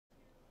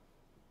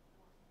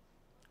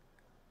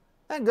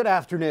And good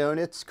afternoon,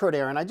 it's Kurt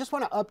Aaron. I just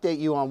want to update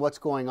you on what's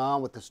going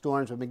on with the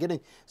storms. We've been getting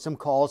some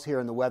calls here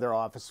in the weather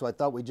office, so I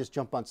thought we'd just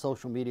jump on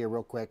social media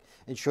real quick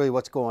and show you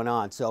what's going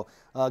on. So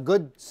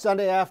good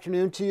Sunday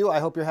afternoon to you.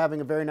 I hope you're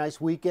having a very nice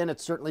weekend.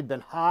 It's certainly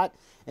been hot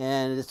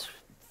and it's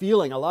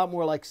feeling a lot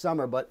more like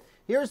summer, but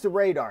here's the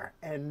radar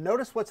and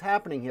notice what's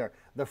happening here.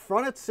 The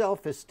front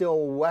itself is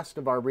still west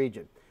of our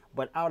region,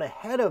 but out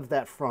ahead of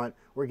that front,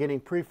 we're getting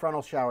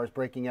prefrontal showers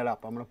breaking it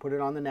up. I'm going to put it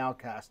on the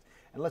nowcast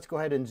and let's go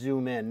ahead and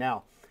zoom in.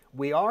 Now,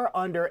 we are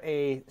under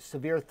a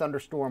severe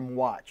thunderstorm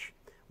watch.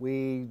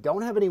 We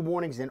don't have any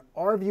warnings in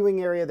our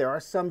viewing area. There are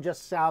some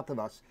just south of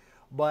us,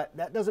 but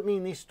that doesn't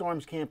mean these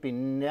storms can't be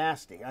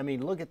nasty. I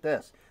mean, look at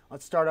this.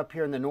 Let's start up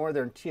here in the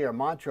northern tier,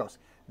 Montrose.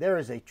 There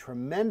is a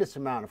tremendous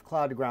amount of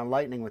cloud-to-ground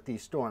lightning with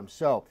these storms.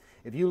 So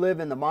if you live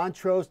in the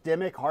Montrose,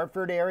 Dimmock,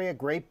 Hartford area,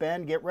 Great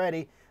Bend, get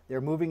ready.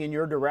 They're moving in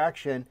your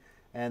direction,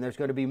 and there's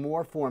going to be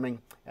more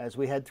forming as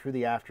we head through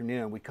the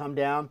afternoon. We come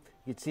down,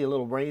 you'd see a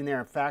little rain there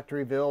in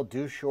Factoryville,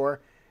 Dew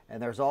Shore.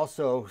 And there's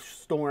also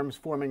storms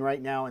forming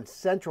right now in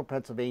central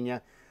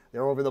Pennsylvania.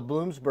 They're over the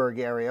Bloomsburg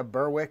area,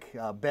 Berwick,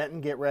 Benton,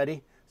 get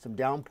ready. Some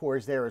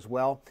downpours there as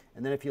well.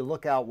 And then if you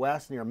look out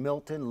west near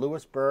Milton,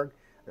 Lewisburg,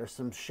 there's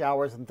some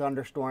showers and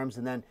thunderstorms.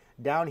 And then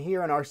down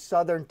here in our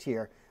southern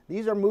tier,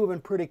 these are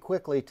moving pretty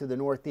quickly to the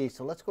northeast.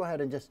 So let's go ahead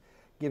and just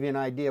give you an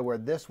idea where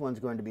this one's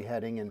going to be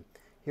heading. And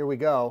here we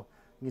go.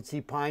 You can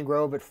see Pine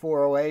Grove at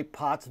 408,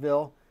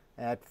 Pottsville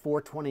at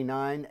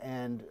 429,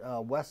 and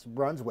West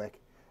Brunswick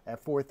at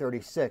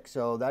 436.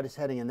 So that is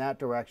heading in that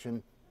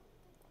direction.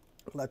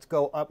 Let's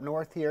go up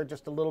north here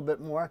just a little bit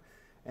more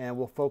and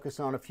we'll focus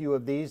on a few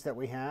of these that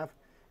we have.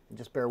 And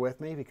just bear with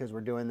me because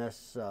we're doing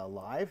this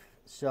live.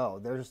 So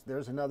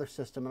there's another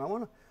system and I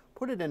want to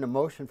put it into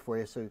motion for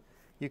you so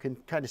you can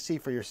kind of see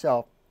for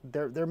yourself.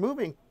 They're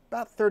moving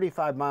about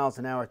 35 miles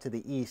an hour to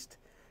the east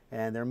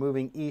and they're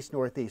moving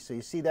east-northeast. So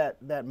you see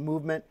that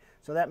movement.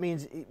 So that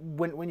means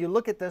when you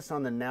look at this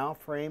on the now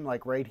frame,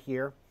 like right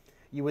here,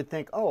 you would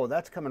think, oh,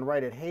 that's coming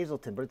right at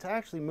Hazleton, but it's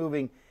actually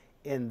moving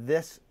in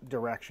this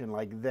direction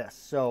like this.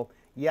 So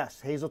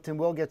yes, Hazleton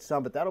will get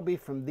some, but that'll be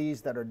from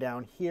these that are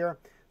down here.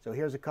 So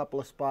here's a couple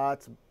of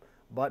spots,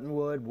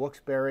 Buttonwood,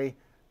 Wilkes-Barre,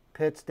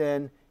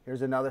 Pittston.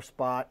 Here's another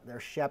spot.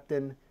 There's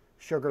Shepton,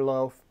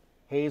 Sugarloaf,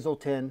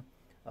 Hazleton.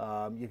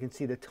 You can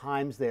see the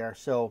times there.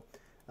 So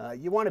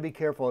you want to be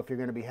careful if you're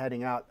going to be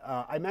heading out.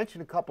 I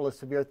mentioned a couple of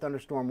severe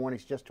thunderstorm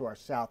warnings just to our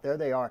south. There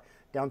they are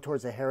down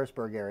towards the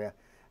Harrisburg area.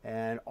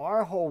 And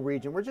our whole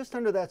region, we're just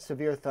under that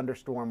severe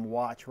thunderstorm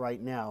watch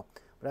right now.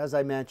 But as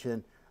I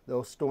mentioned,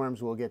 those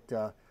storms will get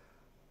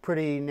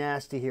pretty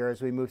nasty here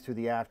as we move through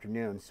the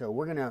afternoon. So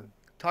we're going to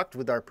talk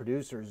with our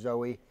producer,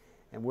 Zoe,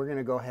 and we're going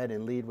to go ahead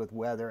and lead with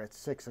weather at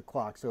 6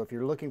 o'clock. So if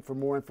you're looking for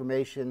more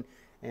information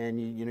and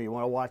you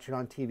want to watch it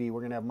on TV,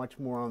 we're going to have much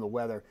more on the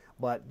weather.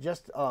 But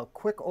just a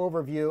quick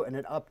overview and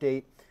an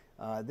update.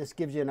 This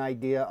gives you an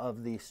idea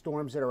of the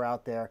storms that are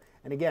out there.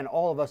 And again,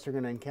 all of us are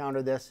going to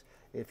encounter this.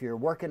 If you're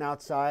working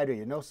outside or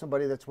you know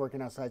somebody that's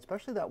working outside,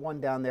 especially that one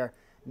down there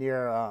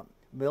near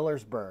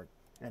Millersburg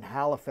and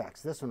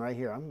Halifax, this one right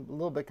here, I'm a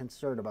little bit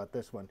concerned about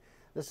this one.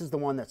 This is the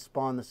one that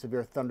spawned the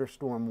severe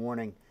thunderstorm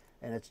warning,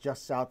 and it's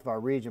just south of our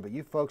region. But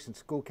you folks in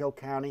Schuylkill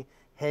County,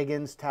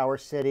 Higgins, Tower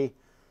City,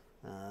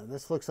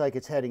 this looks like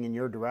it's heading in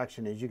your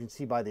direction. As you can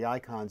see by the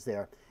icons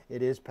there,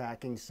 it is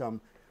packing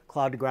some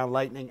cloud-to-ground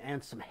lightning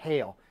and some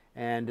hail.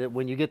 And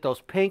when you get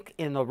those pink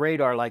in the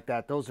radar like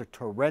that, those are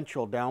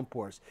torrential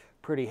downpours,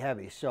 pretty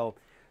heavy. So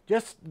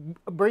just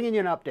bringing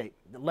you an update,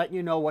 letting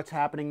you know what's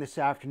happening this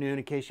afternoon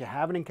in case you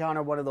haven't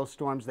encountered one of those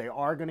storms. They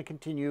are going to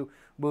continue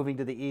moving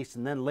to the east.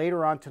 And then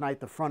later on tonight,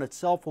 the front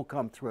itself will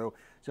come through.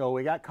 So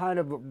we got kind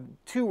of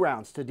 2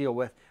 rounds to deal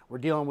with. We're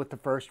dealing with the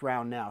first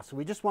round now. So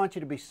we just want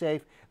you to be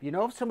safe. If you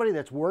know of somebody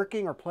that's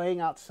working or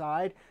playing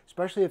outside,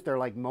 especially if they're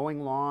like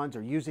mowing lawns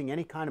or using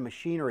any kind of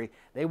machinery,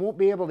 they won't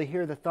be able to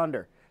hear the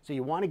thunder. So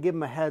you want to give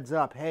them a heads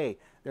up, hey,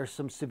 there's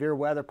some severe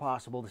weather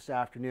possible this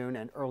afternoon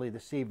and early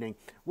this evening.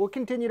 We'll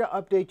continue to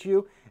update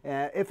you.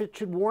 If it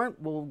should warrant,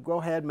 we'll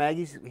go ahead.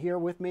 Maggie's here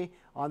with me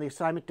on the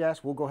assignment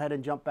desk. We'll go ahead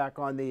and jump back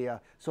on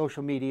the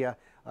social media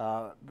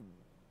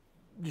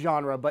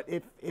genre. But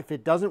if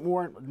it doesn't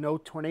warrant, no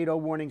tornado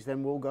warnings,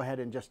 then we'll go ahead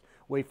and just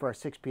wait for our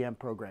 6 p.m.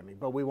 programming.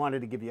 But we wanted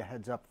to give you a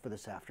heads up for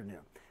this afternoon.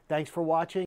 Thanks for watching.